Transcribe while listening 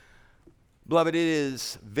Beloved, it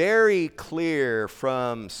is very clear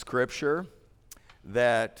from Scripture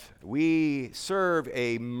that we serve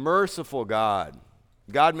a merciful God.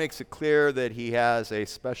 God makes it clear that he has a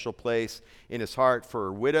special place in his heart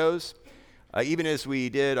for widows. Even as we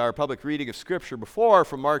did our public reading of Scripture before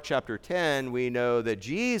from Mark chapter 10, we know that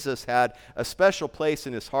Jesus had a special place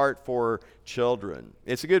in his heart for children.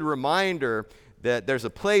 It's a good reminder that there's a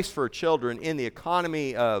place for children in the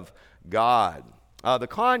economy of God. The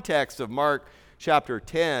context of Mark chapter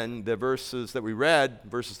 10, the verses that we read,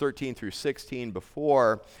 verses 13 through 16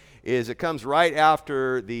 before, is it comes right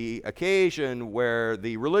after the occasion where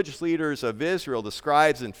the religious leaders of Israel, the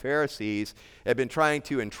scribes and Pharisees, had been trying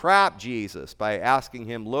to entrap Jesus by asking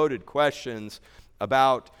him loaded questions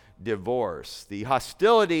about divorce. The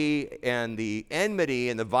hostility and the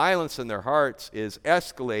enmity and the violence in their hearts is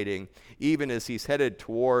escalating even as he's headed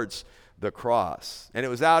towards the cross. And it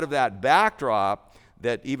was out of that backdrop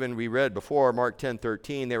that even we read before, Mark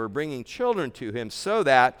 10:13, they were bringing children to him so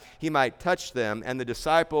that he might touch them, and the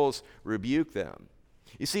disciples rebuked them.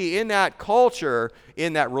 You see, in that culture,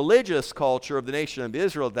 in that religious culture of the nation of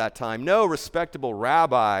Israel at that time, no respectable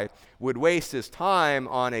rabbi would waste his time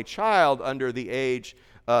on a child under the age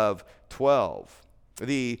of 12.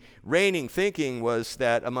 The reigning thinking was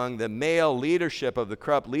that among the male leadership of the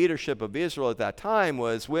corrupt leadership of Israel at that time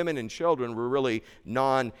was women and children were really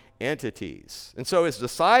non-entities. And so his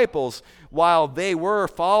disciples, while they were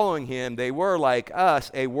following him, they were like us,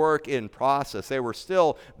 a work in process. They were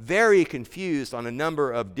still very confused on a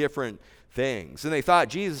number of different things. And they thought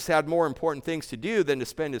Jesus had more important things to do than to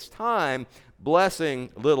spend his time blessing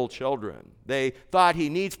little children. They thought he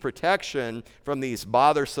needs protection from these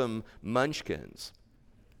bothersome munchkins.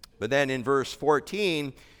 But then in verse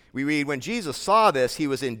 14, we read, when Jesus saw this, he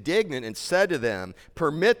was indignant and said to them,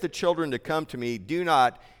 "Permit the children to come to me, do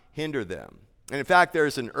not hinder them." And in fact,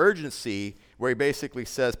 there's an urgency where he basically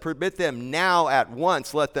says, permit them now at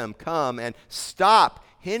once, let them come, and stop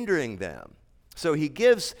hindering them. So he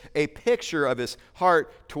gives a picture of his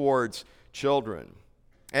heart towards children.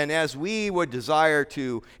 And as we would desire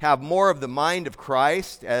to have more of the mind of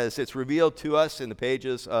Christ as it's revealed to us in the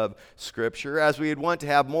pages of Scripture, as we would want to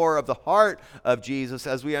have more of the heart of Jesus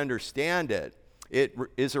as we understand it, it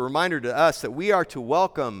is a reminder to us that we are to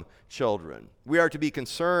welcome children. We are to be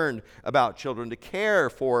concerned about children, to care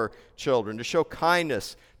for children, to show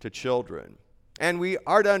kindness to children. And we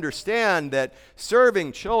are to understand that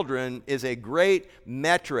serving children is a great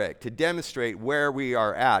metric to demonstrate where we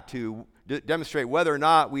are at, to demonstrate whether or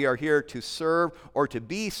not we are here to serve or to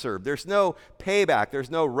be served. There's no payback, there's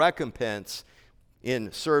no recompense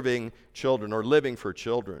in serving children or living for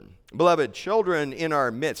children. Beloved, children in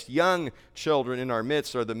our midst, young children in our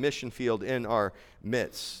midst, are the mission field in our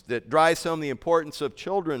midst that drives home the importance of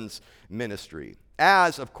children's ministry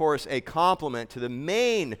as, of course, a complement to the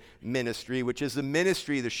main ministry, which is the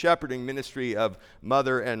ministry, the shepherding ministry of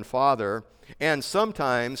mother and father. And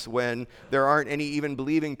sometimes when there aren't any even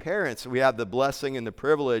believing parents, we have the blessing and the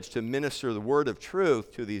privilege to minister the word of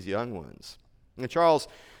truth to these young ones. And Charles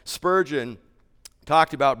Spurgeon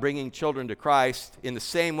talked about bringing children to Christ in the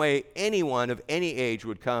same way anyone of any age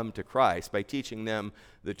would come to Christ, by teaching them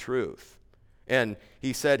the truth. And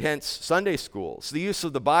he said, hence Sunday schools, the use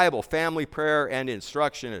of the Bible, family prayer, and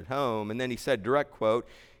instruction at home. And then he said, direct quote,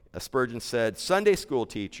 Spurgeon said, "Sunday school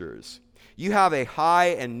teachers, you have a high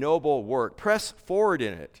and noble work. Press forward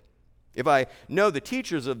in it. If I know the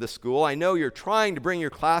teachers of the school, I know you're trying to bring your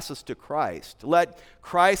classes to Christ. Let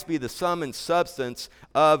Christ be the sum and substance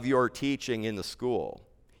of your teaching in the school.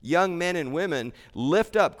 Young men and women,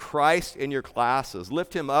 lift up Christ in your classes.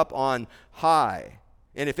 Lift him up on high.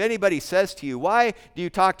 And if anybody says to you, why do you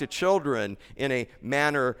talk to children in a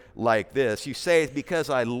manner like this? You say, it's because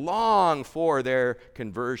I long for their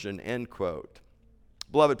conversion," end quote.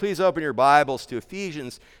 Beloved, please open your Bibles to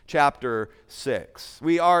Ephesians chapter 6.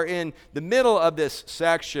 We are in the middle of this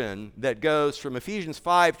section that goes from Ephesians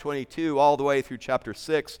 5:22 all the way through chapter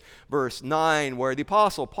 6, verse 9, where the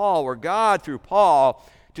Apostle Paul, where God through Paul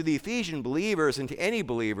to the Ephesian believers and to any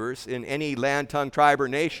believers in any land, tongue, tribe, or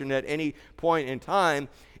nation at any point in time,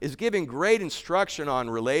 is giving great instruction on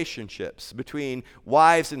relationships between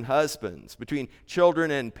wives and husbands, between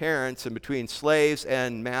children and parents, and between slaves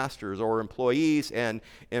and masters, or employees and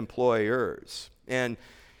employers. And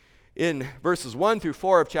in verses 1 through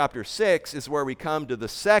 4 of chapter 6 is where we come to the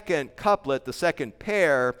second couplet, the second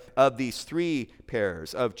pair of these three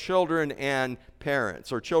pairs of children and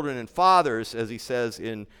parents, or children and fathers, as he says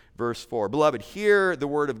in verse 4. Beloved, hear the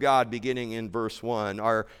word of God beginning in verse 1.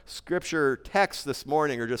 Our scripture text this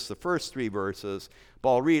morning are just the first three verses, but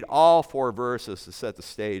I'll read all four verses to set the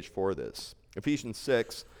stage for this. Ephesians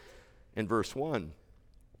 6, in verse 1.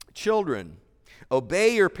 Children,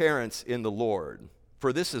 obey your parents in the Lord,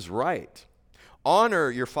 for this is right. Honor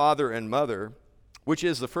your father and mother, which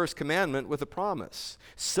is the first commandment with a promise,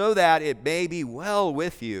 so that it may be well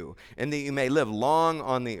with you, and that you may live long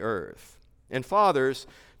on the earth. And fathers,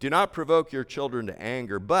 do not provoke your children to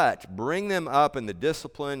anger, but bring them up in the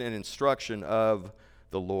discipline and instruction of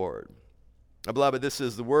the Lord. Now, beloved, this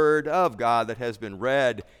is the word of God that has been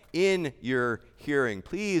read in your hearing.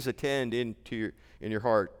 Please attend in your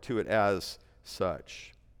heart to it as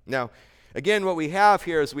such. Now, again, what we have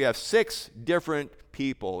here is we have 6 different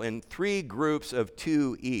people in 3 groups of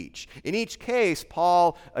 2 each. In each case,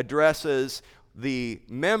 Paul addresses the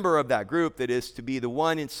member of that group that is to be the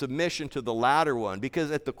one in submission to the latter one, because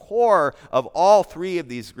at the core of all 3 of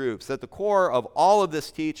these groups, at the core of all of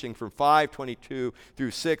this teaching from 5:22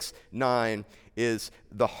 through 6:9 is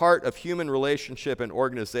the heart of human relationship and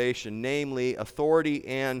organization, namely authority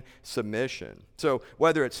and submission. So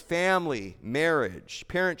whether it's family, marriage,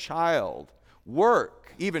 parent-child, work,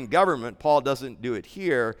 even government, Paul doesn't do it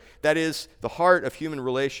here. That is, the heart of human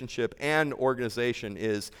relationship and organization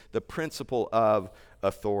is the principle of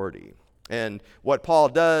authority. And what Paul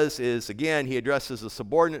does is, again, he addresses the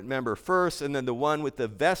subordinate member first, and then the one with the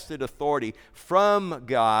vested authority from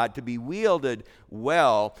God to be wielded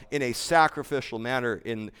well in a sacrificial manner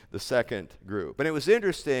in the second group. And it was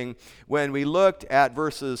interesting when we looked at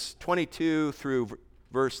verses 22 through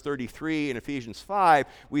verse 33 in Ephesians 5,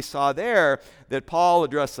 we saw there that Paul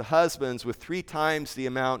addressed the husbands with 3 times the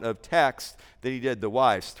amount of text that he did the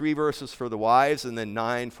wives. 3 verses for the wives and then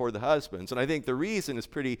 9 for the husbands. And I think the reason is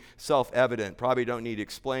pretty self-evident. Probably don't need to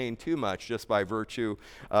explain too much just by virtue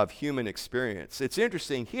of human experience. It's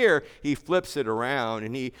interesting here, he flips it around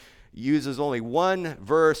and he uses only 1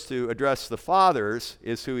 verse to address the fathers,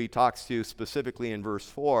 is who he talks to specifically in verse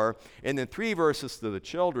 4, and then 3 verses to the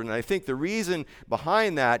children. And I think the reason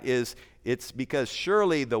behind that is it's because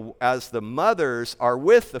surely as the mothers are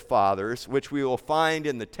with the fathers, which we will find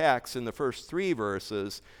in the text in the first 3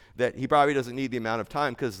 verses, that he probably doesn't need the amount of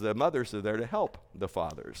time because the mothers are there to help the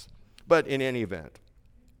fathers. But in any event,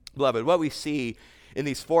 beloved, what we see in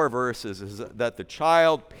these 4 verses is that the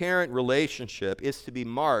child-parent relationship is to be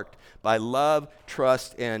marked by love,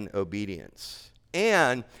 trust, and obedience.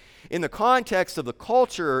 And in the context of the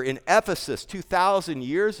culture in Ephesus 2,000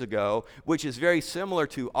 years ago, which is very similar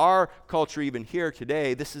to our culture even here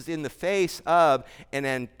today, this is in the face of an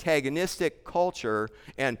antagonistic culture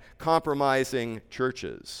and compromising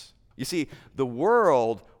churches. You see, the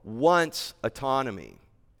world wants autonomy.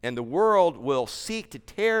 And the world will seek to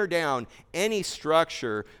tear down any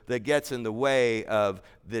structure that gets in the way of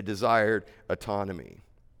the desired autonomy.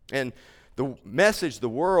 And the message the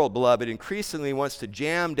world, beloved, increasingly wants to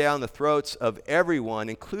jam down the throats of everyone,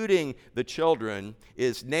 including the children,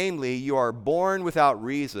 is namely, you are born without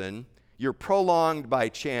reason, you're prolonged by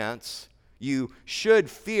chance, you should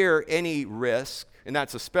fear any risk, and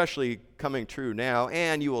that's especially coming true now,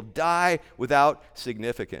 and you will die without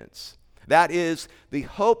significance. That is the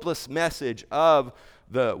hopeless message of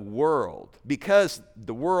the world, because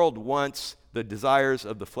the world wants the desires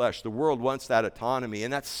of the flesh. The world wants that autonomy,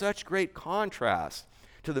 and that's such great contrast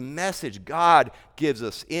to the message God gives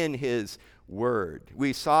us in his word.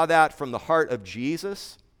 We saw that from the heart of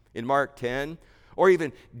Jesus in Mark 10, or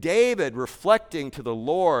even David reflecting to the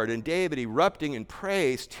Lord, and David erupting in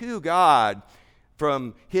praise to God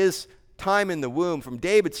from his time in the womb, from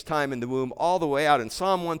David's time in the womb all the way out. In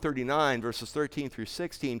Psalm 139, verses 13 through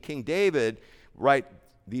 16, King David write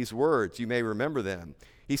these words. You may remember them.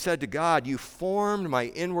 He said to God, "You formed my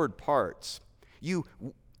inward parts. You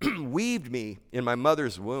weaved me in my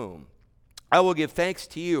mother's womb. I will give thanks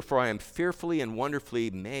to you, for I am fearfully and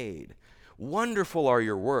wonderfully made. Wonderful are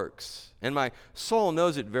your works, and my soul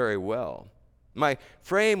knows it very well. My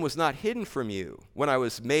frame was not hidden from you when I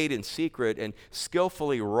was made in secret and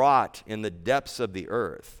skillfully wrought in the depths of the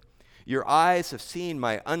earth. Your eyes have seen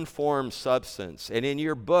my unformed substance, and in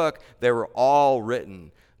your book they were all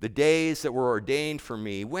written, the days that were ordained for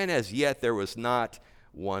me, when as yet there was not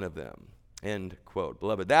one of them." End quote.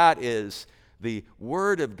 Beloved, that is the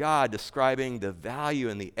Word of God describing the value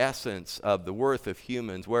and the essence of the worth of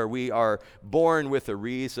humans, where we are born with a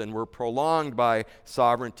reason, we're prolonged by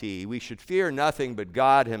sovereignty, we should fear nothing but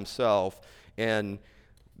God himself, and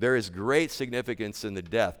there is great significance in the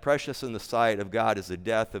death. Precious in the sight of God is the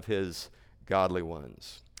death of his godly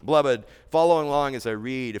ones. Beloved, following along as I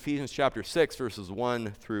read Ephesians chapter 6, verses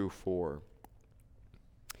 1 through 4.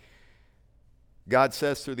 God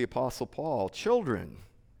says through the Apostle Paul, "Children,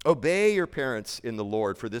 Obey your parents in the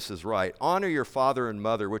Lord, for this is right. Honor your father and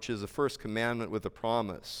mother, which is the first commandment with a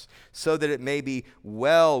promise, so that it may be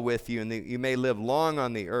well with you and that you may live long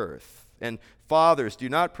on the earth. And fathers, do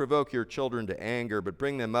not provoke your children to anger, but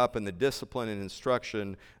bring them up in the discipline and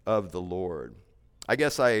instruction of the Lord. I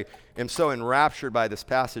guess I am so enraptured by this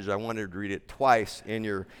passage, I wanted to read it twice in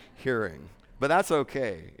your hearing. But that's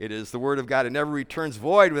okay. It is the Word of God. It never returns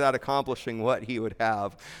void without accomplishing what He would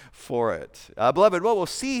have for it. Beloved, what we'll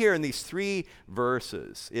see here in these 3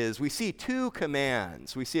 verses is we see 2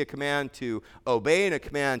 commands. We see a command to obey and a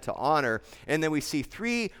command to honor. And then we see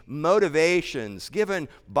 3 motivations given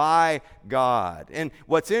by God. And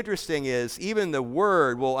what's interesting is even the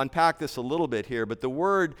word, we'll unpack this a little bit here, but the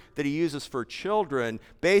word that He uses for children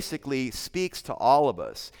basically speaks to all of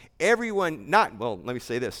us.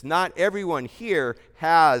 Not everyone here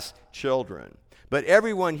has children, but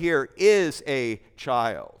everyone here is a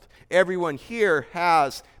child. Everyone here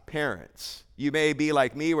has parents. You may be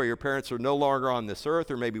like me where your parents are no longer on this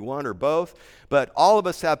earth, or maybe one or both, but all of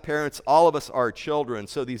us have parents, all of us are children,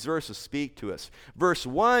 so these verses speak to us. Verse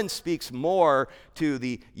 1 speaks more to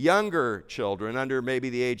the younger children under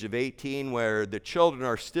maybe the age of 18, where the children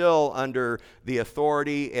are still under the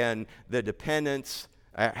authority and the dependence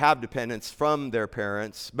from their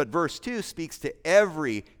parents. But verse 2 speaks to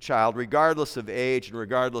every child, regardless of age and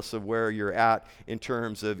regardless of where you're at in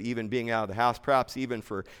terms of even being out of the house, perhaps even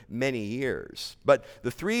for many years. But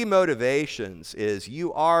the 3 motivations is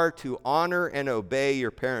you are to honor and obey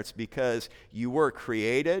your parents because you were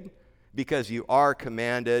created, because you are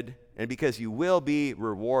commanded, and because you will be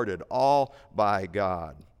rewarded, all by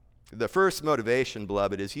God. The first motivation,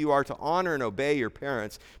 beloved, is you are to honor and obey your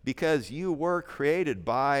parents because you were created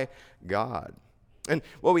by God. And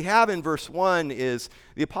what we have in verse 1 is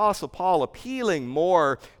the Apostle Paul appealing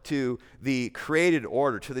more to the created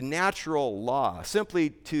order, to the natural law, simply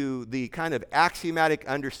to the kind of axiomatic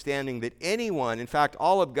understanding that anyone, in fact,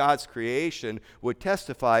 all of God's creation, would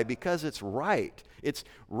testify because it's right. It's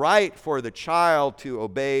right for the child to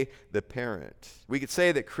obey the parent. We could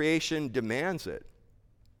say that creation demands it.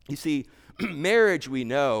 You see, marriage, we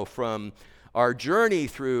know from our journey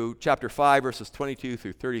through chapter 5, verses 22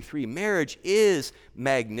 through 33, marriage is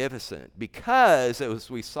magnificent because, as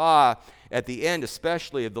we saw at the end,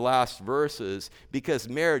 especially of the last verses, because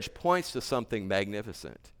marriage points to something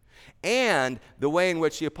magnificent. And the way in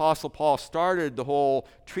which the Apostle Paul started the whole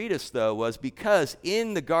treatise, though, was because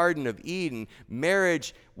in the Garden of Eden,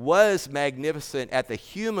 marriage was magnificent at the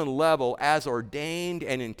human level as ordained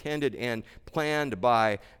and intended and planned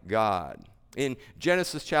by God. In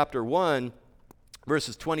Genesis chapter 1,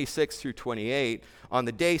 verses 26 through 28, on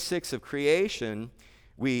the day 6 of creation,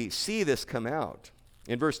 we see this come out.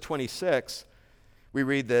 In verse 26, we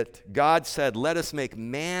read that God said, "Let us make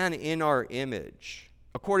man in our image,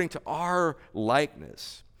 according to our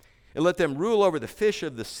likeness, and let them rule over the fish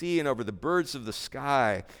of the sea and over the birds of the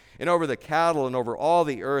sky and over the cattle and over all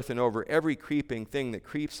the earth and over every creeping thing that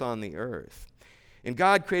creeps on the earth." And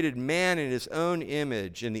God created man in His own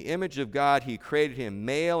image. In the image of God He created him,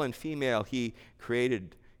 male and female He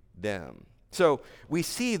created them. So we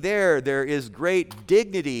see there is great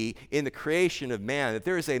dignity in the creation of man, that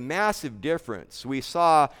there is a massive difference. We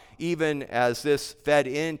saw, even as this fed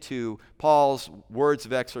into Paul's words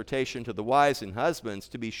of exhortation to the wives and husbands,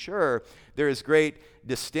 to be sure, there is great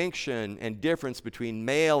distinction and difference between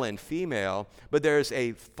male and female, but there's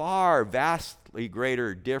a vastly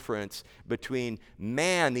greater difference between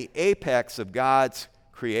man, the apex of God's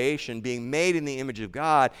creation, being made in the image of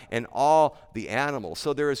God, and all the animals.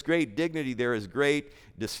 So there is great dignity, there is great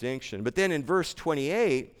distinction. But then in verse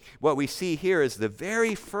 28, what we see here is the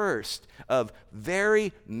very first of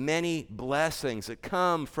very many blessings that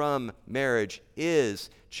come from marriage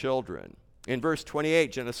is children. In verse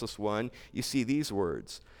 28, Genesis 1, you see these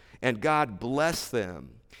words, "And God blessed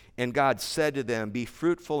them, and God said to them, 'Be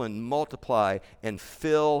fruitful and multiply and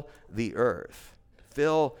fill the earth.'"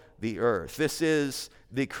 Fill the earth. This is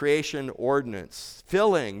the creation ordinance.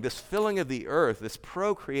 This filling of the earth, this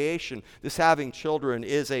procreation, this having children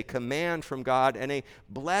is a command from God and a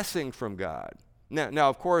blessing from God. Now,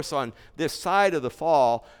 of course, on this side of the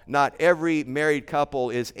fall, not every married couple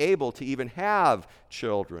is able to even have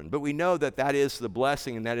children. But we know that that is the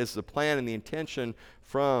blessing and that is the plan and the intention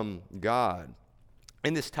from God.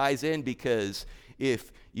 And this ties in because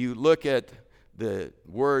if you look at the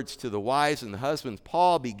words to the wives and the husbands,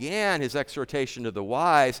 Paul began his exhortation to the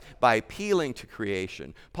wives by appealing to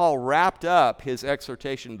creation. Paul wrapped up his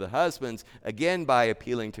exhortation to the husbands again by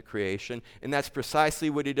appealing to creation, and that's precisely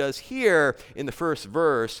what he does here in the first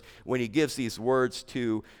verse when he gives these words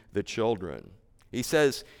to the children. He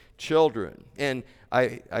says, children, and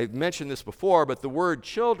I've mentioned this before, but the word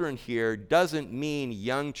children here doesn't mean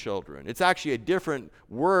young children. It's actually a different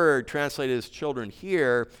word translated as children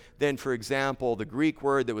here than, for example, the Greek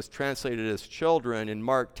word that was translated as children in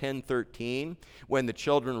Mark 10:13. When the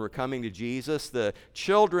children were coming to Jesus, the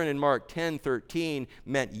children in Mark 10:13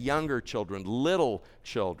 meant younger children, little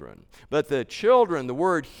children. But the children, the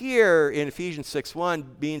word here in Ephesians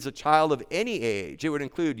 6:1 means a child of any age. It would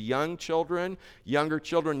include young children, younger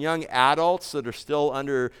children, young adults that are still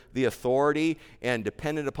under the authority and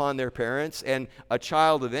dependent upon their parents, and a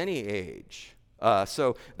child of any age.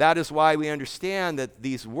 So that is why we understand that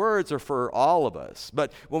these words are for all of us.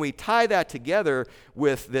 But when we tie that together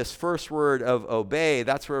with this first word of obey,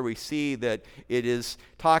 that's where we see that it is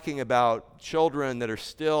talking about children that are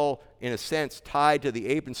still, in a sense, tied to the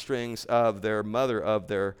apron strings of their mother, of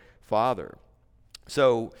their father.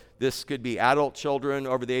 So this could be adult children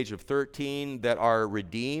over the age of 13 that are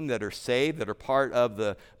redeemed, that are saved, that are part of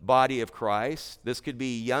the body of Christ. This could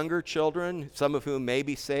be younger children, some of whom may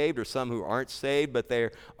be saved or some who aren't saved, but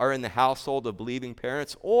they are in the household of believing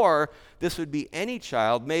parents. Or this would be any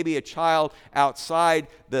child, maybe a child outside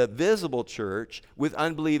the visible church with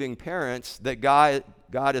unbelieving parents that God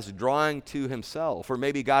is drawing to himself, or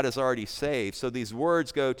maybe God has already saved. So these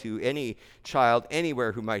words go to any child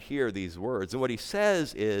anywhere who might hear these words. And what he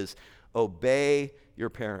says is, obey your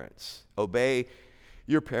parents. Obey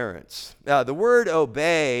your parents. Now, the word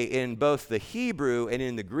obey in both the Hebrew and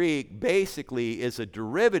in the Greek basically is a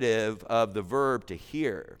derivative of the verb to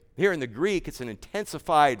hear. Here in the Greek, it's an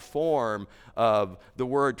intensified form of the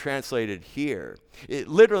word translated here. It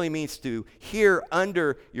literally means to hear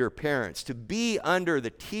under your parents, to be under the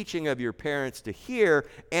teaching of your parents, to hear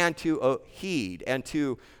and to heed and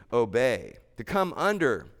to obey, to come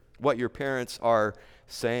under what your parents are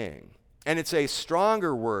saying. And it's a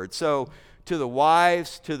stronger word. So to the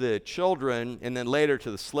wives, to the children, and then later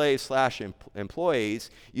to the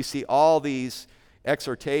slaves/employees, you see all these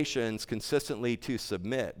exhortations consistently to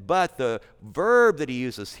submit. But the verb that he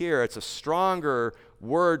uses here, it's a stronger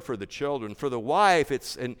word for the children. For the wife,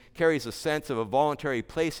 it carries a sense of a voluntary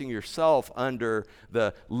placing yourself under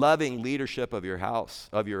the loving leadership of your house,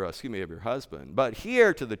 of your husband. But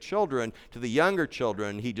here to the children, to the younger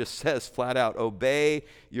children, he just says flat out, obey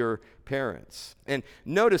your parents. And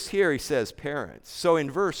notice here he says parents. So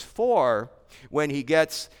in verse 4, when he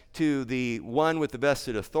gets to the one with the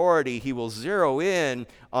vested authority, he will zero in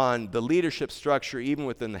on the leadership structure even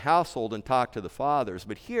within the household and talk to the fathers.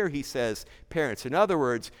 But here he says parents. In other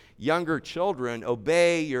words, younger children,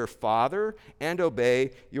 obey your father and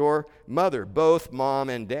obey your mother, both mom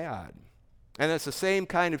and dad. And that's the same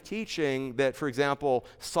kind of teaching that, for example,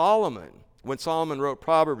 Solomon, when Solomon wrote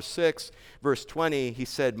Proverbs 6, verse 20, he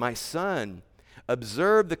said, my son,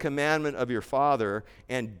 observe the commandment of your father,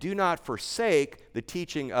 and do not forsake the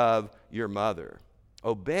teaching of your mother.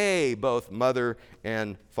 Obey both mother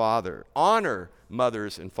and father. Honor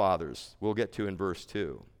mothers and fathers. We'll get to in verse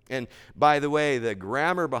 2. And by the way, the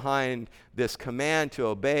grammar behind this command to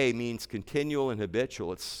obey means continual and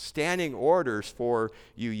habitual. It's standing orders for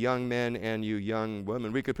you young men and you young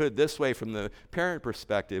women. We could put it this way from the parent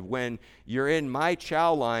perspective. When you're in my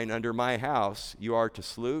chow line under my house, you are to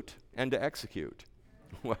salute and to execute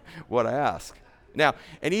what I ask. Now,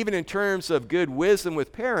 and even in terms of good wisdom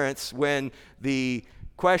with parents, when the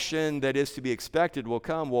question that is to be expected will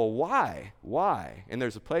come, well, why? Why? And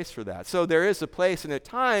there's a place for that. So there is a place, and at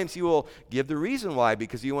times you will give the reason why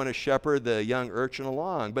because you want to shepherd the young urchin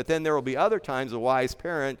along. But then there will be other times a wise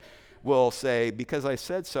parent will say, because I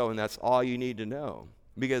said so, and that's all you need to know.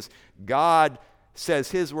 Because God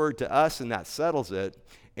says his word to us, and that settles it.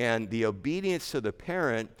 And the obedience to the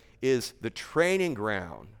parent is the training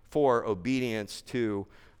ground for obedience to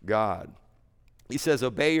God. He says,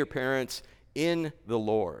 obey your parents in the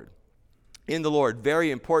Lord. In the Lord.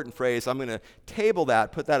 Very important phrase. I'm going to table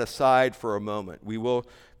that, put that aside for a moment. We will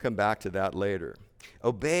come back to that later.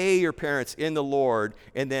 Obey your parents in the Lord.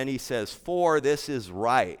 And then he says, for this is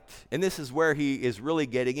right. And this is where he is really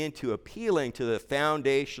getting into appealing to the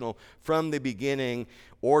foundational, from the beginning,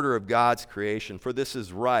 order of God's creation. For this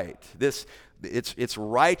is right. It's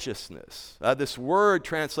righteousness. This word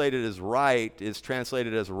translated as right is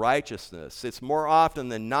translated as righteousness. It's more often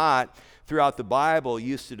than not throughout the Bible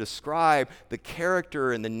used to describe the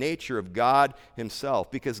character and the nature of God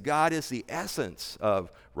himself, because God is the essence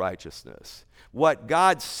of righteousness. What what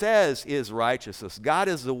God says is righteousness. God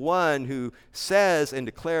is the one who says and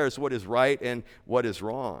declares what is right and what is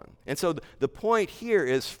wrong. And so the point here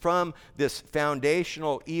is from this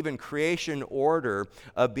foundational, even creation order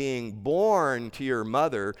of being born to your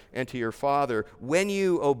mother and to your father, when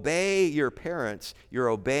you obey your parents, you're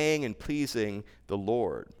obeying and pleasing the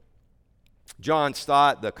Lord. John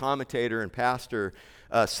Stott, the commentator and pastor,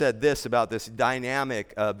 said this about this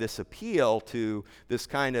dynamic of this appeal to this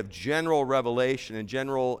kind of general revelation and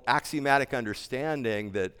general axiomatic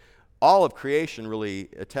understanding that all of creation really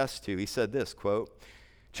attests to. He said this, quote,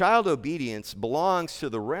 "Child obedience belongs to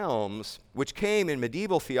the realms which came in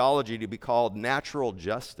medieval theology to be called natural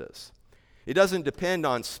justice. It doesn't depend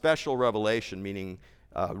on special revelation, meaning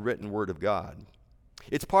written word of God.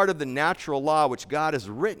 It's part of the natural law which God has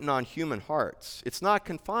written on human hearts. It's not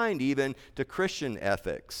confined even to Christian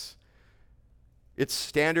ethics. It's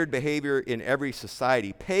standard behavior in every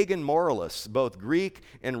society. Pagan moralists, both Greek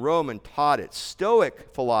and Roman, taught it. Stoic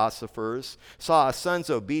philosophers saw a son's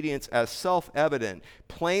obedience as self-evident,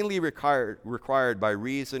 plainly required by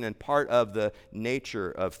reason and part of the nature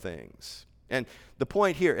of things." And the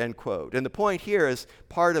point here, end quote. And the point here is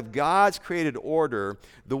part of God's created order,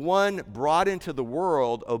 the one brought into the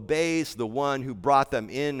world obeys the one who brought them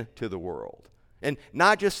into the world. And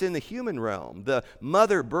not just in the human realm. The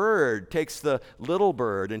mother bird takes the little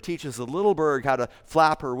bird and teaches the little bird how to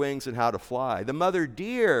flap her wings and how to fly. The mother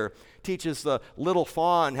deer teaches the little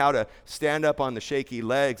fawn how to stand up on the shaky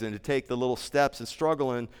legs and to take the little steps and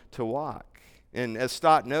struggle and to walk. And as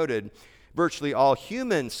Stott noted, virtually all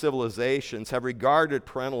human civilizations have regarded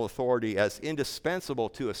parental authority as indispensable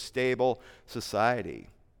to a stable society.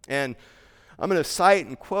 And I'm going to cite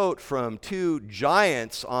and quote from two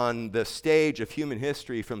giants on the stage of human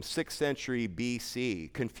history from 6th century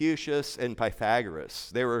BC, Confucius and Pythagoras.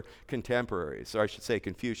 They were contemporaries, or I should say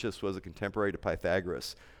Confucius was a contemporary to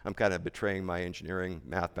Pythagoras. I'm kind of betraying my engineering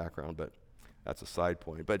math background, but that's a side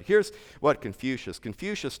point. But here's what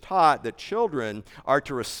Confucius taught that children are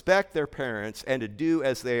to respect their parents and to do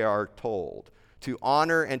as they are told, to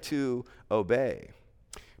honor and to obey.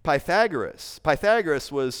 Pythagoras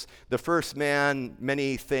was the first man,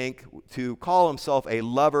 many think, to call himself a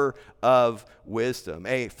lover of wisdom,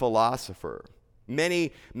 a philosopher.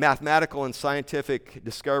 Many mathematical and scientific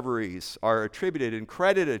discoveries are attributed and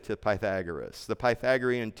credited to Pythagoras. The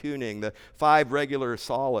Pythagorean tuning, the 5 regular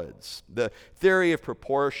solids, the theory of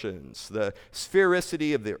proportions, the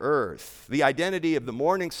sphericity of the earth, the identity of the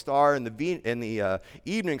morning star and the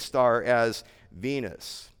evening star as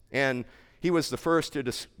Venus. And he was the first to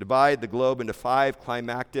divide the globe into 5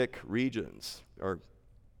 climactic regions, or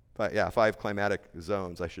 5 climatic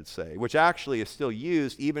zones, I should say, which actually is still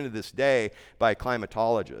used even to this day by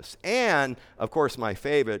climatologists. And, of course, my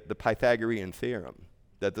favorite, the Pythagorean theorem,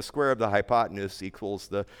 that the square of the hypotenuse equals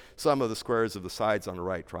the sum of the squares of the sides on a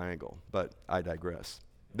right triangle. But I digress.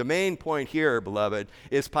 The main point here, beloved,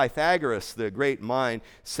 is Pythagoras, the great mind,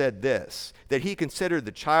 said this, that he considered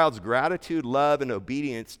the child's gratitude, love, and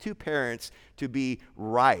obedience to parents to be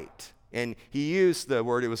right. And he used the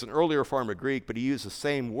word, it was an earlier form of Greek, but he used the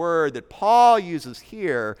same word that Paul uses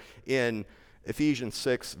here in Ephesians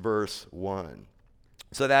 6, verse 1.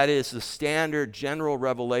 So that is the standard general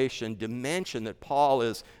revelation dimension that Paul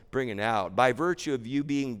is bringing out. By virtue of you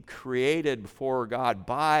being created before God,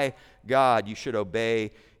 by God, you should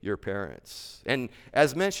obey your parents. And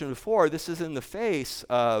as mentioned before, this is in the face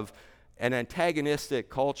of an antagonistic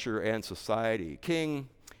culture and society. King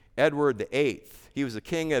Edward VIII, he was the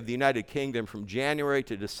king of the United Kingdom from January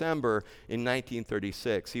to December in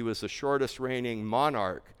 1936. He was the shortest reigning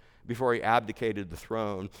monarch before he abdicated the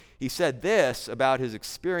throne. He said this about his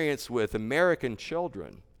experience with American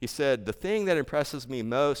children. He said, "The thing that impresses me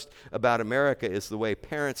most about America is the way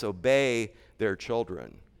parents obey their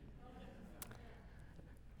children."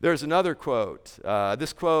 There's another quote.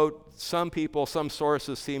 This quote, some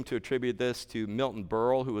sources seem to attribute this to Milton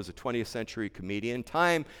Berle, who was a 20th century comedian.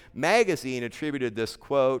 Time magazine attributed this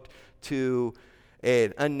quote to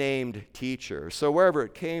an unnamed teacher. So wherever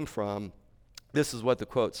it came from, this is what the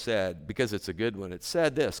quote said, because it's a good one. It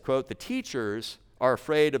said this, quote, "The teachers are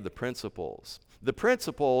afraid of the principals. The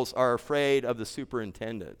principals are afraid of the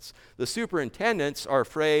superintendents. The superintendents are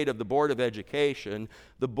afraid of the Board of Education.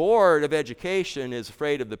 The Board of Education is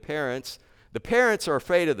afraid of the parents. The parents are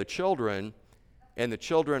afraid of the children, and the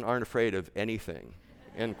children aren't afraid of anything."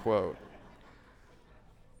 End quote.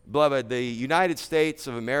 Beloved, the United States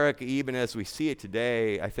of America, even as we see it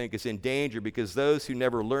today, I think is in danger because those who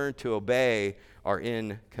never learn to obey are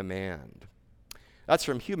in command. That's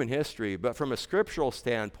from human history, but from a scriptural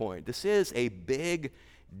standpoint, this is a big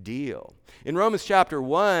deal. In Romans chapter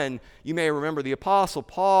 1, you may remember the Apostle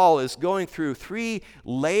Paul is going through 3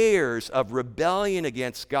 layers of rebellion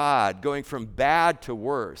against God, going from bad to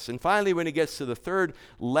worse. And finally, when he gets to the 3rd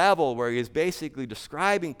level, where he is basically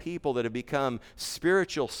describing people that have become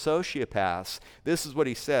spiritual sociopaths, this is what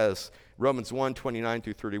he says, Romans 1, 29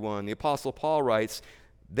 through 31. The Apostle Paul writes,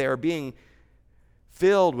 they are being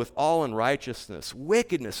filled with all unrighteousness,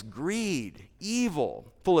 wickedness, greed,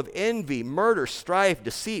 evil, full of envy, murder, strife,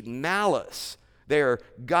 deceit, malice. They are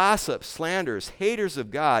gossips, slanderers, haters of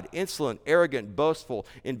God, insolent, arrogant, boastful,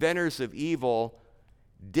 inventors of evil,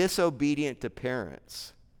 disobedient to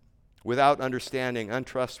parents, without understanding,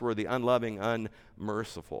 untrustworthy, unloving,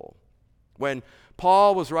 unmerciful. When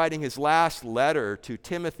Paul was writing his last letter to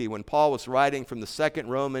Timothy, when Paul was writing from the 2nd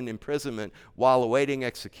Roman imprisonment while awaiting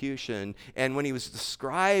execution, and when he was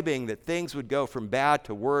describing that things would go from bad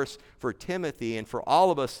to worse for Timothy, and for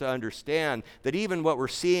all of us to understand that even what we're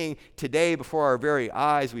seeing today before our very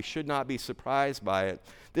eyes, we should not be surprised by it.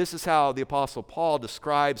 This is how the Apostle Paul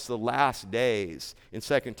describes the last days in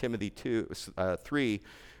 2 Timothy 3,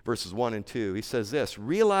 verses 1 and 2. He says this,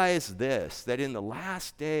 realize this, that in the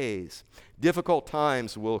last days, difficult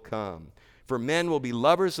times will come. For men will be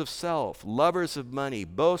lovers of self, lovers of money,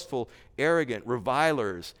 boastful, arrogant,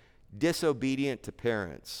 revilers, disobedient to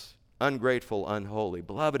parents, ungrateful, unholy.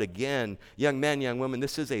 Beloved, again, young men, young women,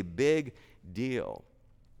 this is a big deal.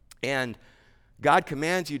 And God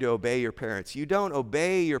commands you to obey your parents. You don't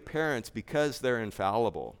obey your parents because they're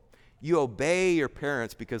infallible. You obey your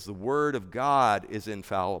parents because the Word of God is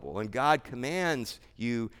infallible, and God commands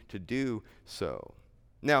you to do so.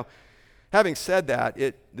 Now, having said that,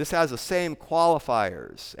 this has the same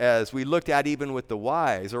qualifiers as we looked at even with the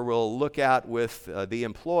wives, or we'll look at with the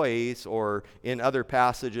employees, or in other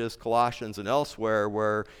passages, Colossians and elsewhere,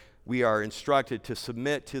 where we are instructed to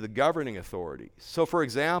submit to the governing authorities. So, for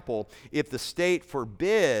example, if the state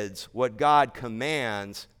forbids what God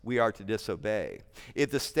commands, we are to disobey.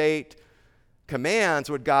 If the state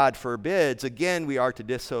commands what God forbids, again, we are to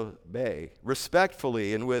disobey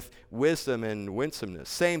respectfully and with wisdom and winsomeness.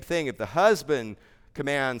 Same thing, if the husband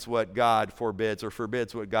commands what God forbids or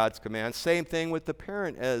forbids what God commands, same thing with the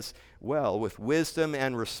parent as well. With wisdom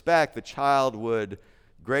and respect, the child would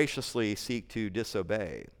graciously seek to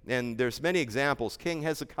disobey. And there's many examples. King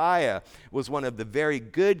Hezekiah was one of the very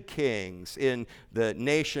good kings in the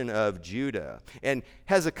nation of Judah. And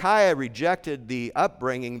Hezekiah rejected the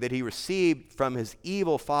upbringing that he received from his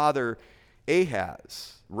evil father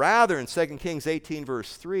Ahaz. Rather, in 2 Kings 18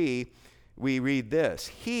 verse 3, we read this,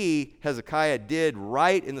 he, Hezekiah, did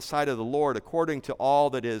right in the sight of the Lord according to all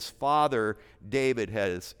that his father David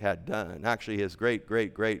had done. Actually, his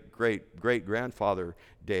great-great-great-great-grandfather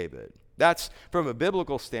David. That's, from a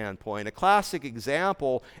biblical standpoint, a classic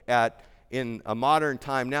example in a modern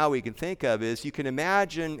time now we can think of is you can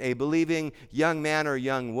imagine a believing young man or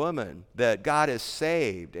young woman that God has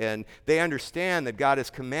saved, and they understand that God has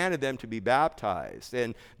commanded them to be baptized.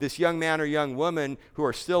 And this young man or young woman who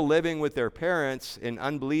are still living with their parents, and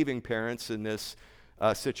unbelieving parents in this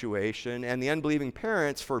situation, and the unbelieving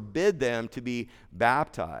parents forbid them to be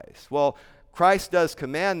baptized. Well, Christ does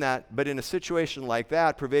command that, but in a situation like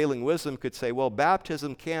that, prevailing wisdom could say, well,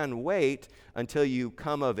 baptism can wait until you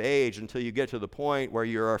come of age, until you get to the point where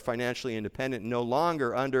you are financially independent, no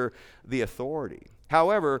longer under the authority.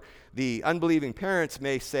 However, the unbelieving parents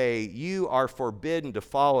may say, you are forbidden to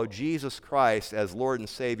follow Jesus Christ as Lord and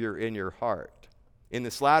Savior in your heart. In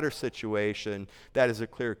this latter situation, that is a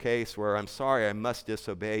clear case where I'm sorry, I must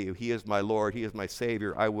disobey you. He is my Lord. He is my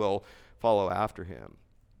Savior. I will follow after him.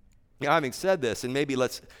 Now, having said this, and maybe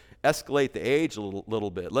let's escalate the age a little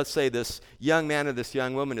bit. Let's say this young man or this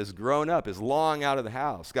young woman is grown up, is long out of the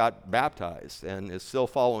house, got baptized, and is still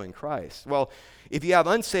following Christ. Well, if you have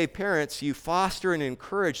unsaved parents, you foster and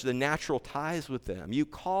encourage the natural ties with them. You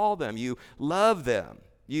call them. You love them.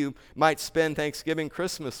 You might spend Thanksgiving,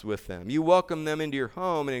 Christmas with them. You welcome them into your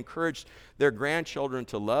home and encourage their grandchildren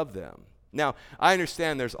to love them. Now, I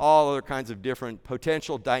understand there's all other kinds of different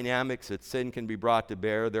potential dynamics that sin can be brought to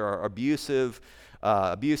bear. There are abusive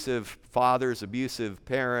fathers, abusive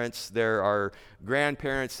parents. There are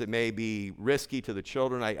grandparents that may be risky to the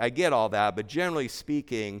children. I get all that, but generally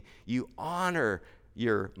speaking, you honor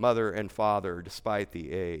your mother and father despite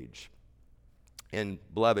the age. And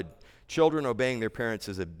beloved, children obeying their parents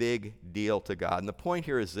is a big deal to God. And the point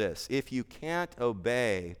here is this: if you can't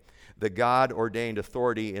obey the God-ordained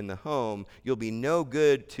authority in the home, you'll be no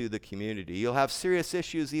good to the community. You'll have serious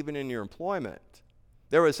issues even in your employment.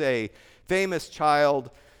 There was a famous child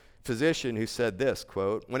physician who said this,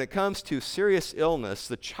 quote, "When it comes to serious illness,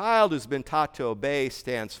 the child who's been taught to obey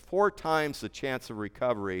stands 4 times the chance of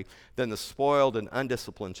recovery than the spoiled and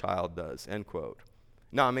undisciplined child does," end quote.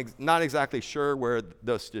 Now, I'm not exactly sure where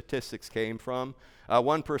those statistics came from.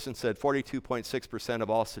 One person said 42.6% of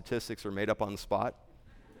all statistics are made up on the spot.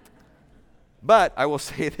 But I will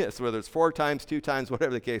say this, whether it's 4 times, 2 times,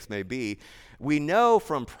 whatever the case may be, we know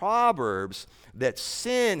from Proverbs that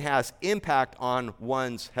sin has impact on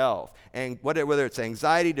one's health. And whether it's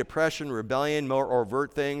anxiety, depression, rebellion, more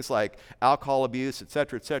overt things like alcohol abuse, et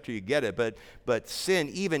cetera, you get it. But sin,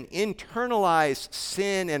 even internalized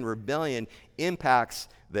sin and rebellion, impacts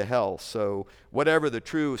the health. So whatever the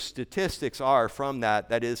true statistics are from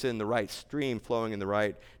that is in the right stream, flowing in the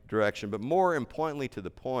right direction. But more importantly to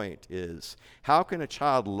the point is, how can a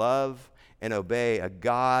child love and obey a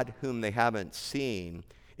God whom they haven't seen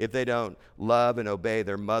if they don't love and obey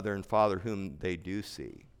their mother and father whom they do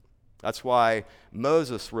see? That's why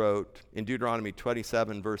Moses wrote in Deuteronomy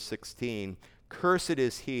 27 verse 16, "Cursed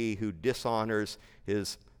is he who dishonors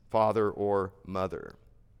his father or mother."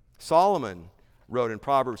 Solomon wrote in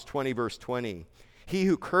Proverbs 20 verse 20, "He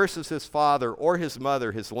who curses his father or his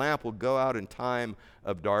mother, his lamp will go out in time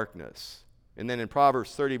of darkness." And then in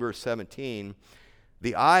Proverbs 30 verse 17,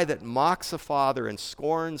 "The eye that mocks a father and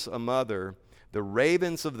scorns a mother, the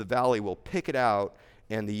ravens of the valley will pick it out,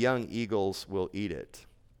 and the young eagles will eat it."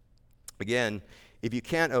 Again, if you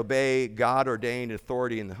can't obey God-ordained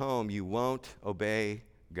authority in the home, you won't obey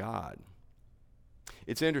God.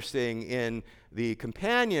 It's interesting, in the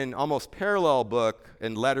companion, almost parallel book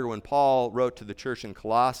and letter when Paul wrote to the church in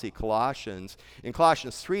Colossians, in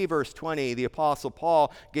Colossians 3 verse 20, the Apostle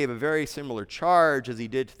Paul gave a very similar charge as he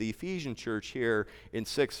did to the Ephesian church here in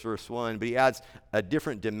 6 verse 1, but he adds a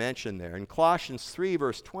different dimension there. In Colossians 3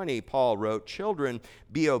 verse 20, Paul wrote, "Children,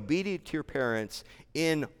 be obedient to your parents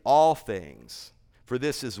in all things, for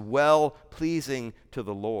this is well-pleasing to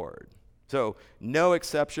the Lord." So no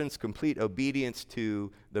exceptions, complete obedience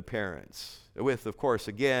to the parents. With, of course,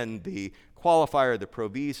 again, the qualifier, the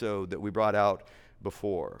proviso that we brought out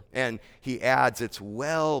before. And he adds, it's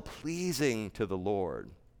well-pleasing to the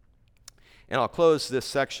Lord. And I'll close this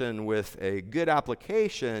section with a good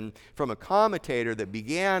application from a commentator that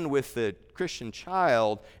began with the Christian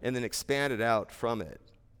child and then expanded out from it.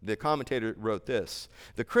 The commentator wrote this: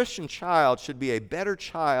 "The Christian child should be a better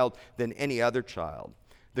child than any other child.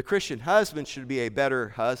 The Christian husband should be a better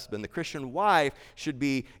husband. The Christian wife should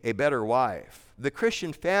be a better wife. The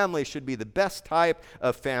Christian family should be the best type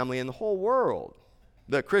of family in the whole world.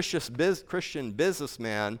 The Christian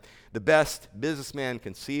businessman, the best businessman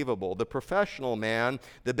conceivable. The professional man,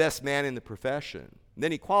 the best man in the profession." And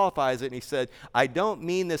then he qualifies it and he said, "I don't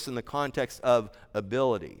mean this in the context of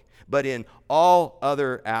ability, but in all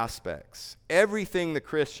other aspects. Everything the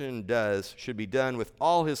Christian does should be done with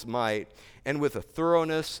all his might and with a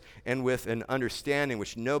thoroughness and with an understanding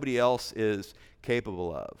which nobody else is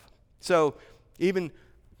capable of." So even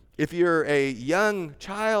if you're a young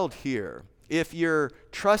child here, if you're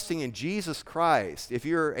trusting in Jesus Christ, if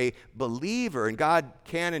you're a believer, and God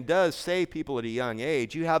can and does save people at a young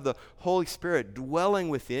age, you have the Holy Spirit dwelling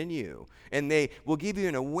within you, and they will give you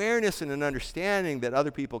an awareness and an understanding that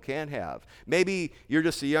other people can't have. Maybe you're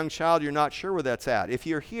just a young child, you're not sure where that's at. If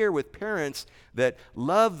you're here with parents that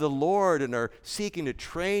love the Lord and are seeking to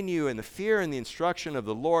train you in the fear and the instruction of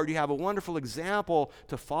the Lord, you have a wonderful example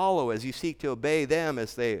to follow as you seek to obey them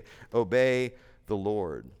as they obey the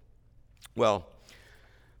Lord. Well,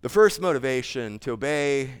 the first motivation to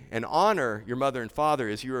obey and honor your mother and father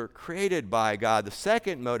is you are created by God. The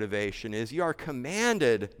second motivation is you are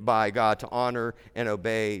commanded by God to honor and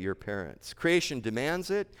obey your parents. Creation demands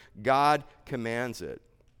it, God commands it.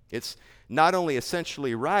 It's not only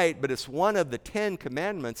essentially right, but it's one of the 10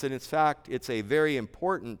 commandments, and in fact, it's a very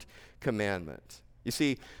important commandment. You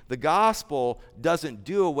see, the gospel doesn't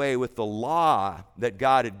do away with the law that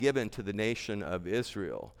God had given to the nation of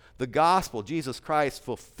Israel. The gospel, Jesus Christ,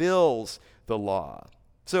 fulfills the law.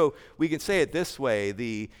 So we can say it this way: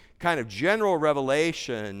 the kind of general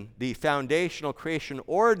revelation, the foundational creation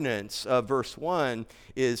ordinance of verse 1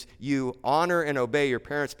 is you honor and obey your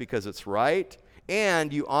parents because it's right,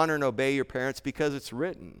 and you honor and obey your parents because it's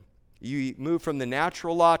written. You move from the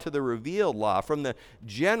natural law to the revealed law, from the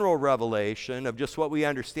general revelation of just what we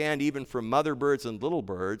understand even from mother birds and little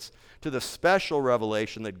birds, to the special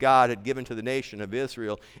revelation that God had given to the nation of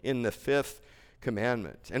Israel in the 5th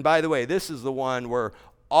commandment. And by the way, this is the one where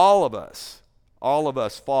all of us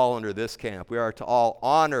fall under this camp. We are to all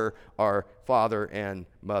honor our father and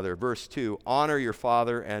mother. Verse 2, honor your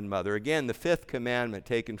father and mother. Again, the 5th commandment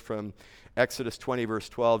taken from Exodus 20, verse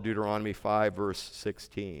 12, Deuteronomy 5, verse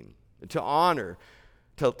 16. to honor,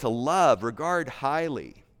 to love, regard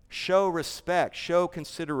highly, show respect, show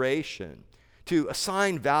consideration, to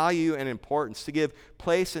assign value and importance, to give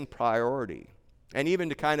place and priority. And even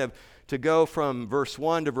to go from verse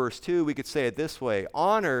 1 to verse 2, we could say it this way: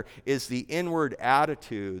 honor is the inward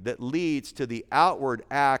attitude that leads to the outward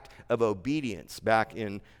act of obedience, back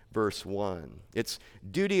in verse 1. It's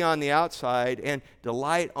duty on the outside and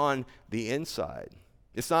delight on the inside.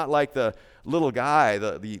 It's not like the little guy,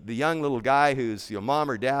 the young little guy whose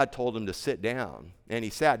mom or dad told him to sit down. And he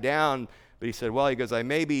sat down, but he said, he goes, I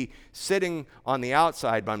may be sitting on the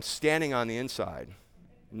outside, but I'm standing on the inside.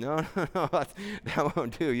 No, that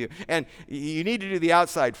won't do you. And you need to do the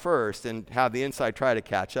outside first and have the inside try to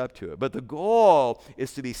catch up to it. But the goal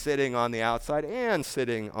is to be sitting on the outside and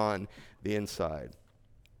sitting on the inside.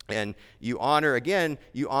 And you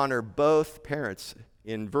honor both parents.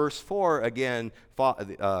 In verse 4, again,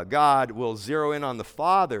 God will zero in on the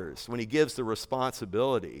fathers when he gives the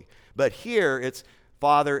responsibility. But here it's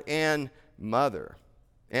father and mother.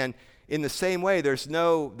 And in the same way, there's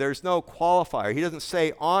no qualifier. He doesn't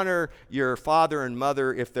say honor your father and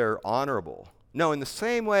mother if they're honorable. No, in the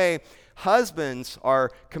same way, husbands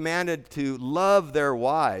are commanded to love their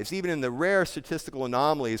wives. Even in the rare statistical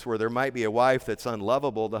anomalies where there might be a wife that's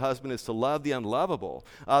unlovable, the husband is to love the unlovable.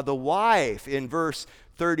 The wife, in verse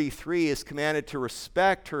 33, is commanded to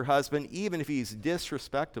respect her husband even if he's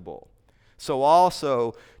disrespectable. So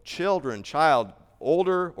also,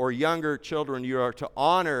 older or younger children, you are to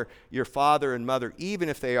honor your father and mother even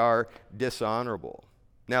if they are dishonorable.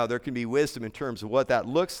 Now, there can be wisdom in terms of what that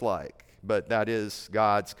looks like, but that is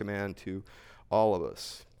God's command to all of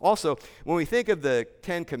us. Also, when we think of the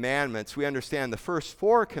 10 commandments, we understand the first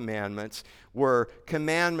 4 commandments were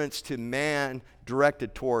commandments to man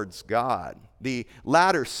directed towards God. The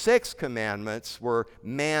latter 6 commandments were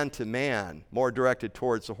man to man, more directed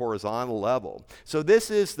towards the horizontal level. So this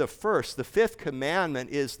is the first. The 5th commandment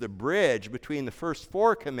is the bridge between the first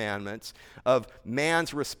 4 commandments of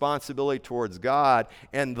man's responsibility towards God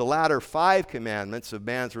and the latter 5 commandments of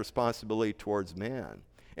man's responsibility towards man.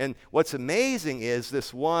 And what's amazing is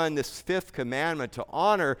this 5th commandment to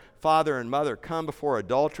honor father and mother come before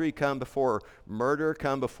adultery, come before murder,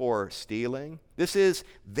 come before stealing. This is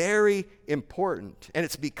very important. And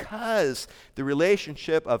it's because the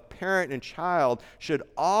relationship of parent and child should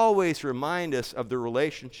always remind us of the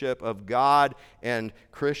relationship of God and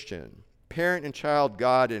Christian. Parent and child,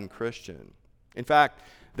 God and Christian. In fact,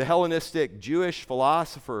 the Hellenistic Jewish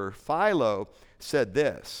philosopher Philo said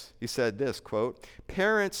this. He said this, quote,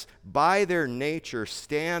 "Parents by their nature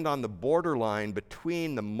stand on the borderline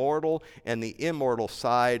between the mortal and the immortal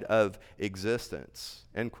side of existence,"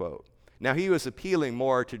 end quote. Now, he was appealing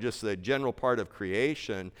more to just the general part of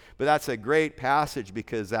creation, but that's a great passage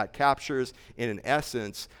because that captures in an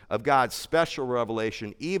essence of God's special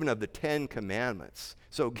revelation, even of the 10 commandments.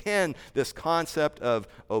 So again, this concept of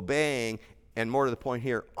obeying, and more to the point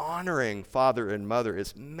here, honoring father and mother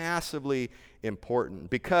is massively important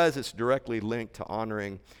because it's directly linked to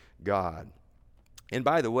honoring God. And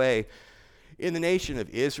by the way, in the nation of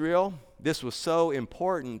Israel, this was so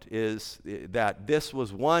important is that this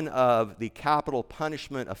was one of the capital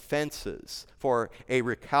punishment offenses for a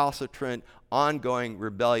recalcitrant, ongoing,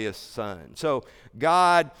 rebellious son. So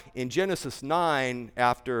God, in Genesis 9,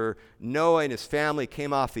 after Noah and his family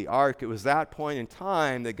came off the ark, it was that point in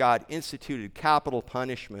time that God instituted capital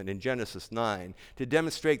punishment in Genesis 9 to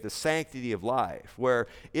demonstrate the sanctity of life, where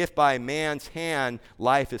if by man's hand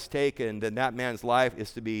life is taken, then that man's life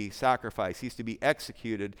is to be sacrificed. He's to be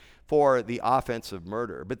executed for the offense of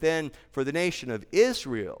murder. But then for the nation of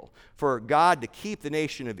Israel, for God to keep the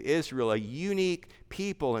nation of Israel a unique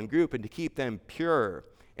people and group and to keep them pure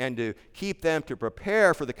and to keep them to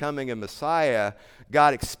prepare for the coming of Messiah,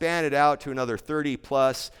 God expanded out to another 30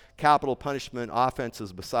 plus capital punishment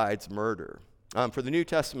offenses besides murder. For the New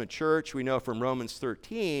Testament church, we know from Romans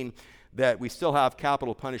 13 that we still have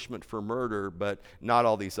capital punishment for murder, but not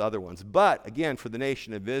all these other ones. But again, for the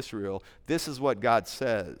nation of Israel, this is what God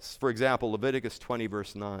says. For example, Leviticus 20,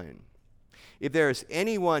 verse 9. "If there is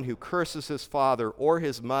anyone who curses his father or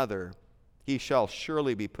his mother, he shall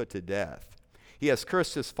surely be put to death. He has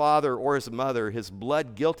cursed his father or his mother, his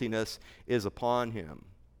blood guiltiness is upon him."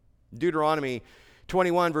 Deuteronomy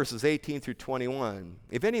 21 verses 18 through 21.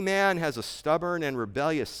 "If any man has a stubborn and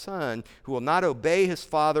rebellious son who will not obey his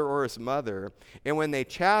father or his mother, and when they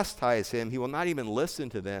chastise him, he will not even listen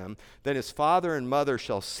to them, then his father and mother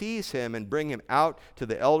shall seize him and bring him out to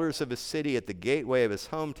the elders of his city at the gateway of his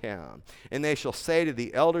hometown. And they shall say to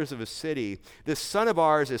the elders of his city, 'This son of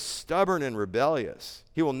ours is stubborn and rebellious.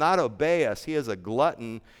 He will not obey us. He is a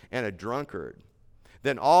glutton and a drunkard.'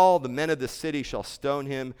 Then all the men of the city shall stone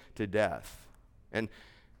him to death. And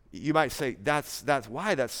you might say, that's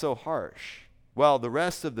why that's so harsh. Well, the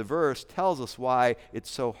rest of the verse tells us why it's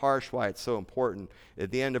so harsh, why it's so important. At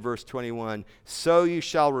the end of verse 21, so you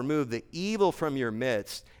shall remove the evil from your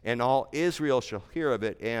midst, and all Israel shall hear of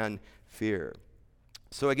it and fear.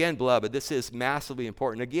 So again, beloved, this is massively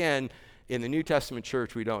important. Again, in the New Testament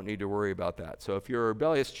church, we don't need to worry about that. So if you're a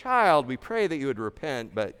rebellious child, we pray that you would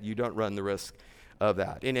repent, but you don't run the risk of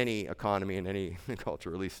that in any economy, in any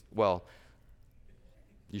culture, at least, well,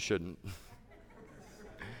 you shouldn't.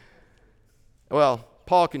 Well,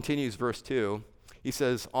 Paul continues verse 2. He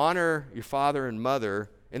says, honor your father and mother,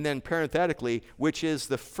 and then parenthetically, which is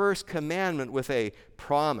the first commandment with a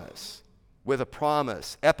promise.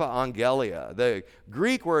 Epaangelia. The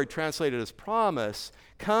Greek word translated as promise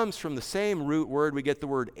comes from the same root word we get the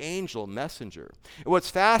word angel, messenger. And what's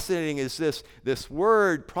fascinating is this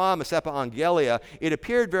word promise, epaangelia, it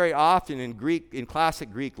appeared very often in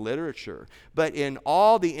classic Greek literature, but in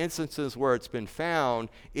all the instances where it's been found,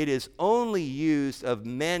 it is only used of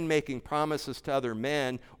men making promises to other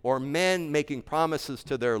men or men making promises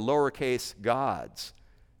to their lowercase gods.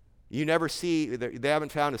 You never see, they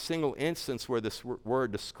haven't found a single instance where this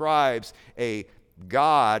word describes a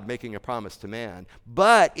God making a promise to man.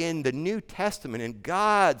 But in the New Testament, in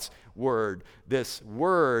God's word, this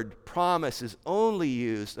word promise is only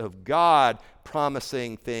used of God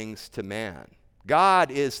promising things to man. God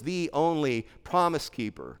is the only promise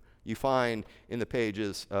keeper you find in the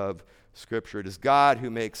pages of Scripture. It is God who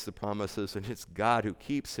makes the promises, and it's God who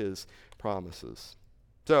keeps his promises.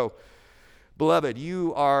 So, beloved,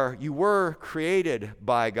 you were created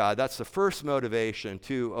by God. That's the first motivation,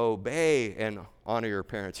 to obey and honor your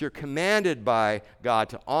parents. You're commanded by God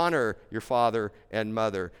to honor your father and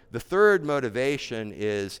mother. The third motivation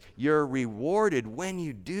is you're rewarded when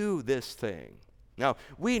you do this thing. Now,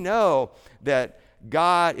 we know that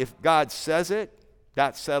God, if God says it,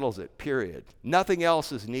 that settles it, period. Nothing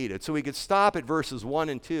else is needed. So we could stop at verses 1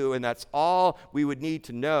 and 2, and that's all we would need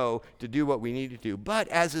to know to do what we need to do. But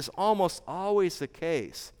as is almost always the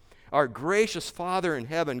case, our gracious Father in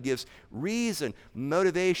heaven gives reason,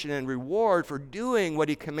 motivation, and reward for doing what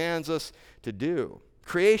he commands us to do.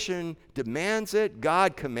 Creation demands it,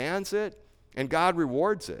 God commands it, and God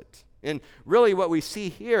rewards it. And really what we see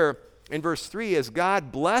here in verse 3 is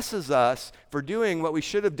God blesses us for doing what we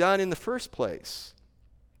should have done in the first place.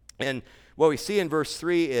 And what we see in verse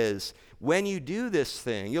 3 is, when you do this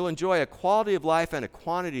thing, you'll enjoy a quality of life and a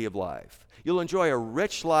quantity of life. You'll enjoy a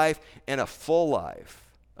rich life and a full life.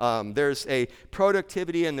 There's a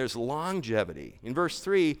productivity and there's longevity. In verse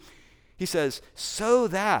 3, he says, so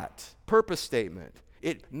that, purpose statement,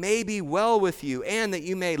 it may be well with you and that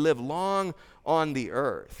you may live long on the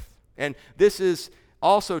earth. And this is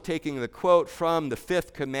also taking the quote from the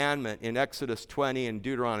fifth commandment in Exodus 20 and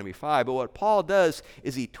Deuteronomy 5. But what Paul does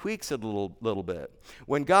is he tweaks it a little bit.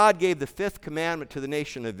 When God gave the fifth commandment to the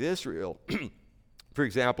nation of Israel, for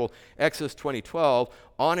example, Exodus 20:12,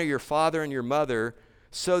 honor your father and your mother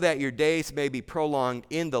so that your days may be prolonged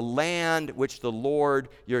in the land which the Lord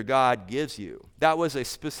your God gives you. That was a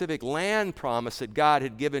specific land promise that God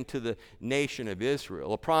had given to the nation of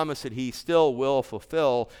Israel, a promise that he still will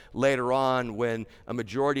fulfill later on when a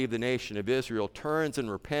majority of the nation of Israel turns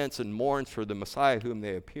and repents and mourns for the Messiah whom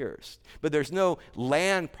they have pierced. But there's no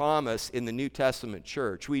land promise in the New Testament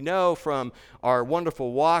church. We know from our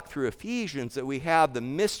wonderful walk through Ephesians that we have the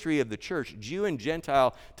mystery of the church, Jew and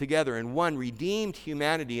Gentile together in one redeemed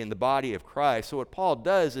humanity in the body of Christ. So what Paul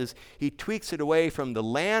does is he tweaks it away from the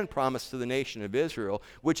land promise to the nation of Israel,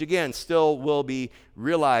 which again still will be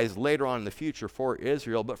realized later on in the future for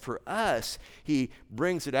Israel. But for us, he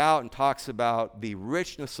brings it out and talks about the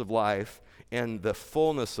richness of life and the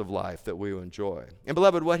fullness of life that we will enjoy. And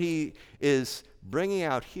beloved, what he is bringing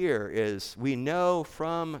out here is we know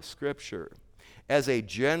from Scripture, as a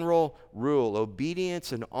general rule,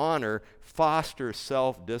 obedience and honor foster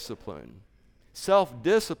self-discipline.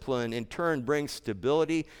 Self-discipline, in turn, brings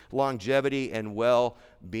stability, longevity, and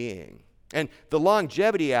well-being. And the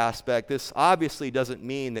longevity aspect, this obviously doesn't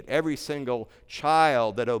mean that every single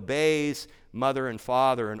child that obeys mother and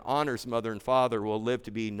father and honors mother and father will live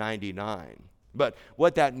to be 99. But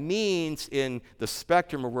what that means in the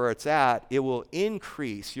spectrum of where it's at, it will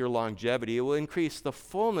increase your longevity. It will increase the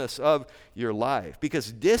fullness of your life.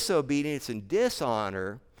 Because disobedience and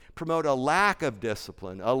dishonor promote a lack of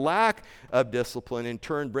discipline. A lack of discipline in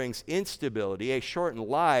turn brings instability, a shortened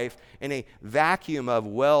life, and a vacuum of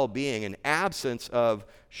well-being, an absence of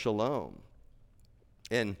shalom.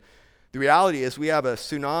 And the reality is we have a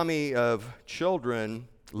tsunami of children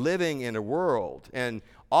living in a world, and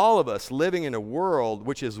all of us living in a world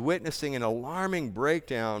which is witnessing an alarming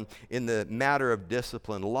breakdown in the matter of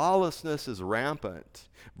discipline. Lawlessness is rampant.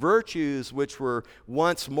 Virtues which were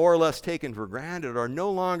once more or less taken for granted are no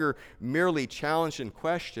longer merely challenged and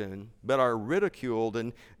questioned, but are ridiculed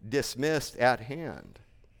and dismissed at hand.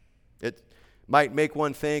 It might make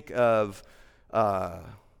one think of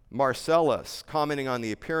Marcellus commenting on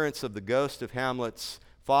the appearance of the ghost of Hamlet's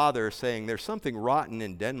father, saying, "There's something rotten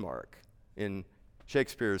in Denmark," in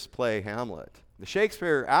Shakespeare's play Hamlet. The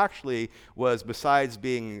Shakespeare actually was, besides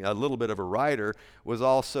being a little bit of a writer, was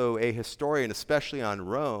also a historian, especially on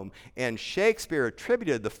Rome. And Shakespeare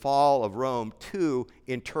attributed the fall of Rome to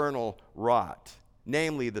internal rot,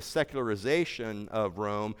 namely the secularization of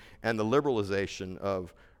Rome and the liberalization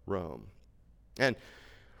of Rome. And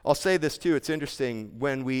I'll say this too, it's interesting,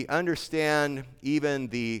 when we understand even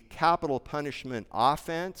the capital punishment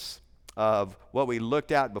offense of what we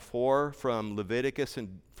looked at before from Leviticus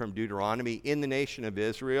and from Deuteronomy in the nation of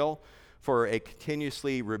Israel for a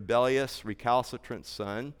continuously rebellious, recalcitrant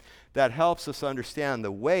son, that helps us understand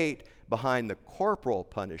the weight behind the corporal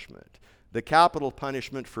punishment. The capital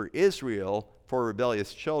punishment for Israel for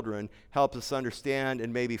rebellious children helps us understand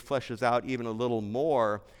and maybe fleshes out even a little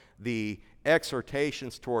more the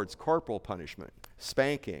exhortations towards corporal punishment,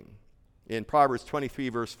 spanking. In Proverbs 23,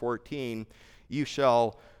 verse 14, "You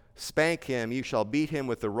shall spank him, you shall beat him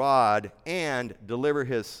with the rod, and deliver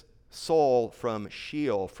his soul from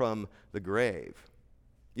Sheol," from the grave.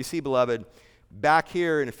 You see, beloved, back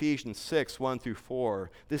here in Ephesians 6, 1 through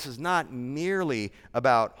 4, this is not merely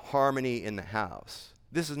about harmony in the house.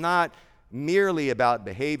 This is not merely about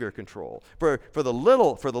behavior control. For the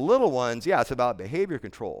little ones, yeah, it's about behavior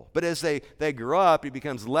control. But as they grow up, it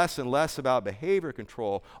becomes less and less about behavior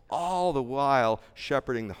control, all the while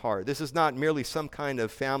shepherding the heart. This is not merely some kind of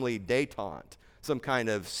family détente, some kind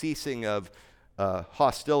of ceasing of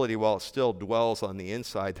hostility while it still dwells on the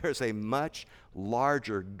inside. There's a much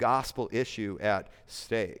larger gospel issue at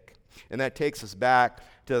stake. And that takes us back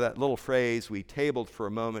to that little phrase we tabled for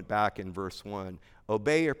a moment back in verse 1.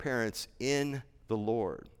 Obey your parents in the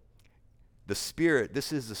Lord. The Spirit,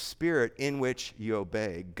 this is the Spirit in which you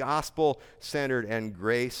obey. Gospel-centered and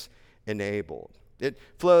grace-enabled. It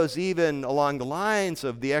flows even along the lines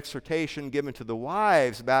of the exhortation given to the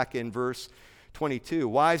wives back in verse 22.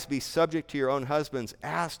 Wives, be subject to your own husbands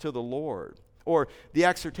as to the Lord. Or the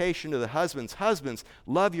exhortation to the husbands. Husbands,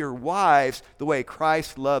 love your wives the way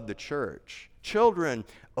Christ loved the church. Children,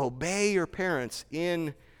 obey your parents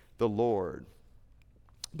in the Lord.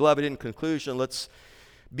 Beloved, in conclusion, let's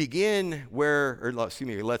end where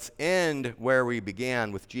we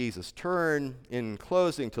began with Jesus. Turn in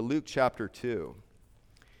closing to Luke chapter 2.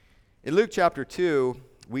 In Luke chapter 2,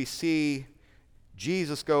 we see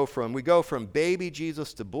Jesus go from baby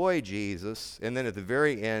Jesus to boy Jesus, and then at the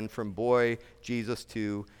very end, from boy Jesus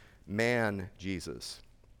to man Jesus.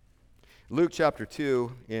 Luke chapter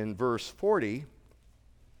 2, in verse 40,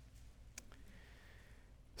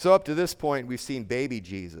 so up to this point, we've seen baby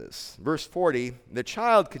Jesus. Verse 40, the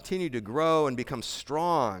child continued to grow and become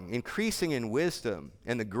strong, increasing in wisdom,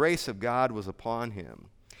 and the grace of God was upon him.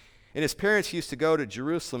 And his parents used to go to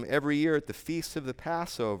Jerusalem every year at the feast of the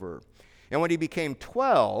Passover. And when he became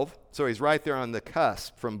 12, so he's right there on the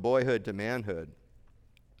cusp from boyhood to manhood,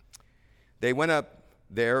 they went up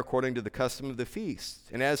there according to the custom of the feast.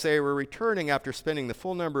 And as they were returning after spending the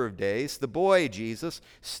full number of days, the boy, Jesus,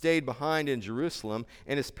 stayed behind in Jerusalem,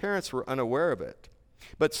 and his parents were unaware of it,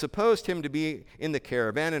 but supposed him to be in the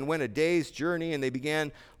caravan, and went a day's journey, and they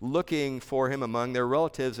began looking for him among their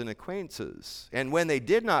relatives and acquaintances. And when they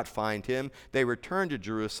did not find him, they returned to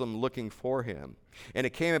Jerusalem looking for him. And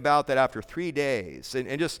it came about that after 3 days,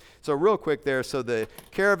 and just so real quick there, so the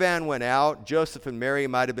caravan went out. Joseph and Mary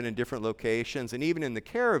might have been in different locations, and even in the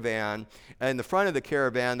caravan, in the front of the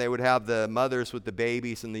caravan, they would have the mothers with the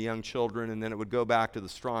babies and the young children, and then it would go back to the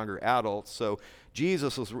stronger adults. So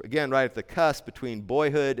Jesus was, again, right at the cusp between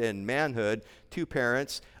boyhood and manhood. 2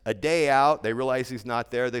 parents, a day out, they realize he's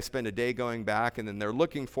not there. They spend a day going back, and then they're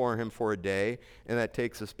looking for him for a day. And that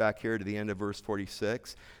takes us back here to the end of verse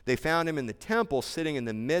 46. They found him in the temple, sitting in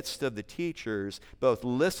the midst of the teachers, both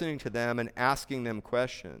listening to them and asking them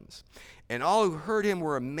questions. And all who heard him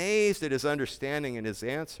were amazed at his understanding and his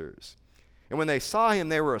answers. And when they saw him,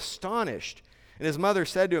 they were astonished. And his mother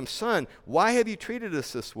said to him, "Son, why have you treated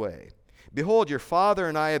us this way? Behold, your father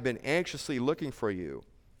and I have been anxiously looking for you."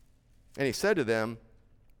 And he said to them,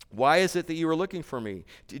 "Why is it that you are looking for me?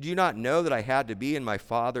 Did you not know that I had to be in my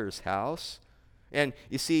Father's house?" And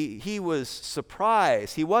you see, he was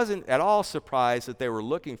surprised. He wasn't at all surprised that they were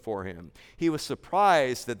looking for him. He was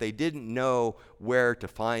surprised that they didn't know where to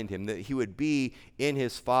find him, that he would be in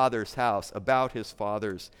his father's house, about his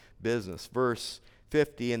father's business. Verse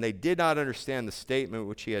 50, and they did not understand the statement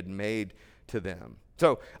which he had made to them.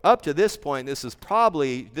 So up to this point, this is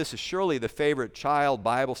surely the favorite child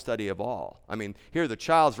Bible study of all. I mean, here the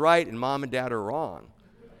child's right and mom and dad are wrong.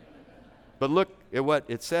 But look at what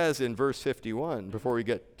it says in verse 51 before we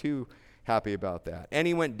get too happy about that. And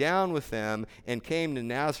he went down with them and came to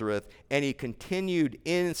Nazareth, and he continued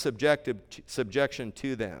in subjection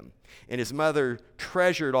to them. And his mother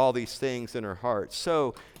treasured all these things in her heart.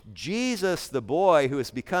 So Jesus, the boy who is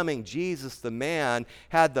becoming Jesus, the man,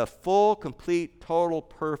 had the full, complete, total,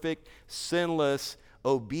 perfect, sinless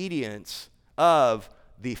obedience of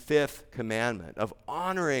the fifth commandment, of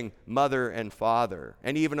honoring mother and father,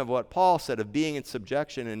 and even of what Paul said, of being in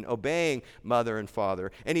subjection and obeying mother and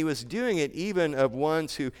father. And he was doing it even of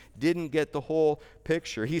ones who didn't get the whole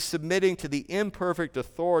picture. He's submitting to the imperfect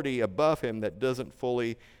authority above him that doesn't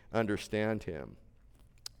fully understand him.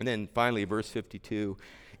 And then finally, verse 52,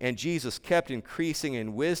 and Jesus kept increasing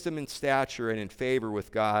in wisdom and stature and in favor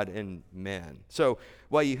with God and men. So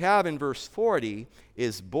what you have in verse 40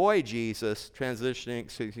 is baby Jesus transitioning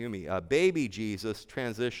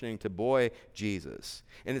to boy Jesus.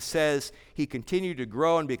 And it says he continued to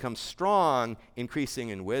grow and become strong, increasing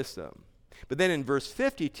in wisdom. But then in verse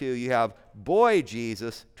 52, you have boy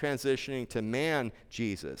Jesus transitioning to man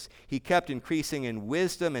Jesus. He kept increasing in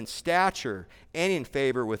wisdom and stature and in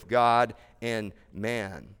favor with God and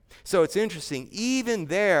man. So it's interesting, even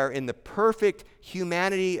there in the perfect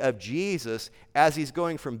humanity of Jesus, as he's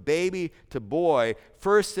going from baby to boy,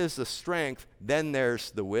 first is the strength, then there's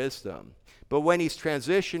the wisdom. But when he's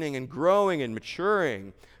transitioning and growing and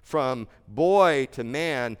maturing from boy to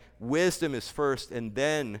man, wisdom is first and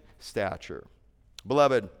then stature.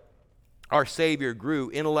 Beloved, our Savior grew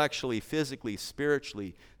intellectually, physically,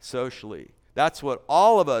 spiritually, socially. That's what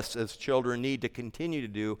all of us as children need to continue to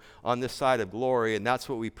do on this side of glory, and that's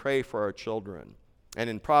what we pray for our children. And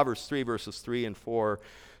in Proverbs 3, verses 3 and 4,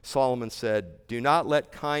 Solomon said, do not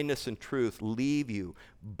let kindness and truth leave you.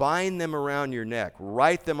 Bind them around your neck.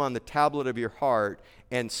 Write them on the tablet of your heart,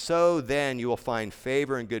 and so then you will find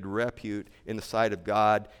favor and good repute in the sight of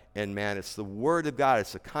God and man. It's the word of God.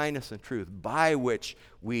 It's the kindness and truth by which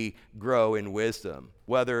we grow in wisdom,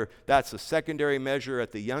 whether that's a secondary measure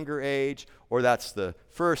at the younger age or that's the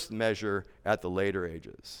first measure at the later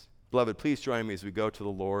ages. Beloved, please join me as we go to the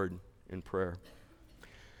Lord in prayer.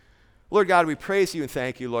 Lord God, we praise you and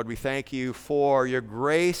thank you, Lord. We thank you for your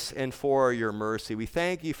grace and for your mercy. We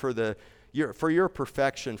thank you for your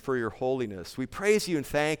perfection, for your holiness. We praise you and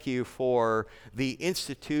thank you for the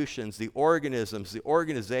institutions, the organisms, the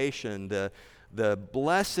organization, the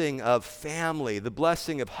blessing of family, the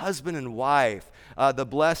blessing of husband and wife, the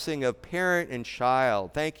blessing of parent and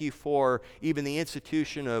child. Thank you for even the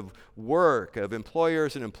institution of work, of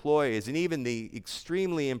employers and employees, and even the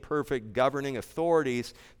extremely imperfect governing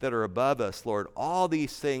authorities that are above us, Lord. All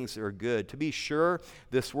these things are good. To be sure,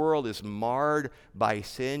 this world is marred by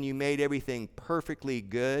sin. You made everything perfectly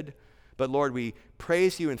good. But Lord, we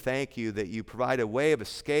praise you and thank you that you provide a way of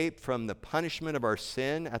escape from the punishment of our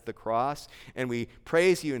sin at the cross. And we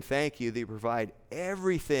praise you and thank you that you provide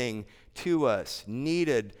everything to us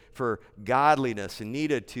needed for godliness and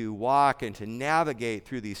needed to walk and to navigate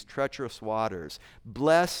through these treacherous waters.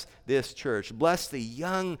 Bless this church. Bless the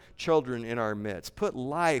young children in our midst. Put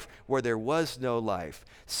life where there was no life.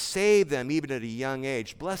 Save them even at a young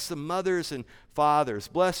age. Bless the mothers and fathers.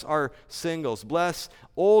 Bless our singles. Bless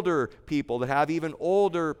older people that have even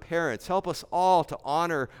older parents. Help us all to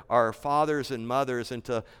honor our fathers and mothers and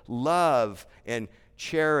to love and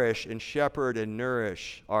cherish and shepherd and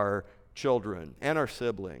nourish our children and our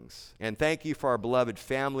siblings. And thank you for our beloved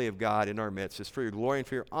family of God in our midst. It's for your glory and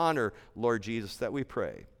for your honor, Lord Jesus, that we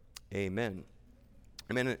pray. Amen.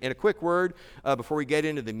 And a quick word before we get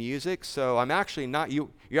into the music. So I'm actually not, you're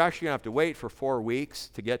actually going to have to wait for 4 weeks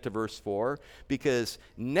to get to verse 4, because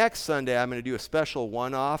next Sunday I'm going to do a special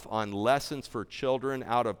one-off on lessons for children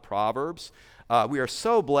out of Proverbs. We are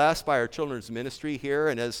so blessed by our children's ministry here,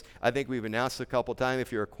 and as I think we've announced a couple times,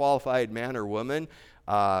 if you're a qualified man or woman,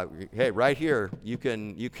 hey, right here, you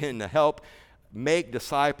can help make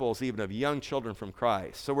disciples even of young children from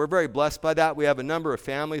Christ. So we're very blessed by that. We have a number of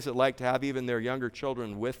families that like to have even their younger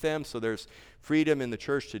children with them, so there's freedom in the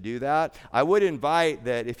church to do that. I would invite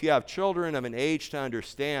that if you have children of an age to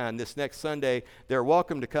understand, this next Sunday, they're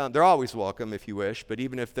welcome to come. They're always welcome if you wish, but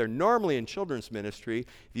even if they're normally in children's ministry,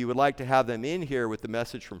 if you would like to have them in here with the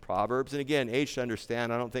message from Proverbs, and again, age to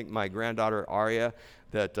understand, I don't think my granddaughter Aria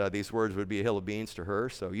that these words would be a hill of beans to her,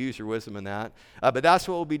 so use your wisdom in that. But that's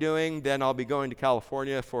what we'll be doing. Then I'll be going to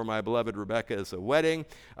California for my beloved Rebecca's wedding.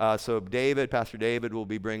 So Pastor David will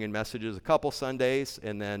be bringing messages a couple Sundays,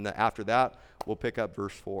 and then after that, we'll pick up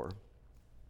verse 4.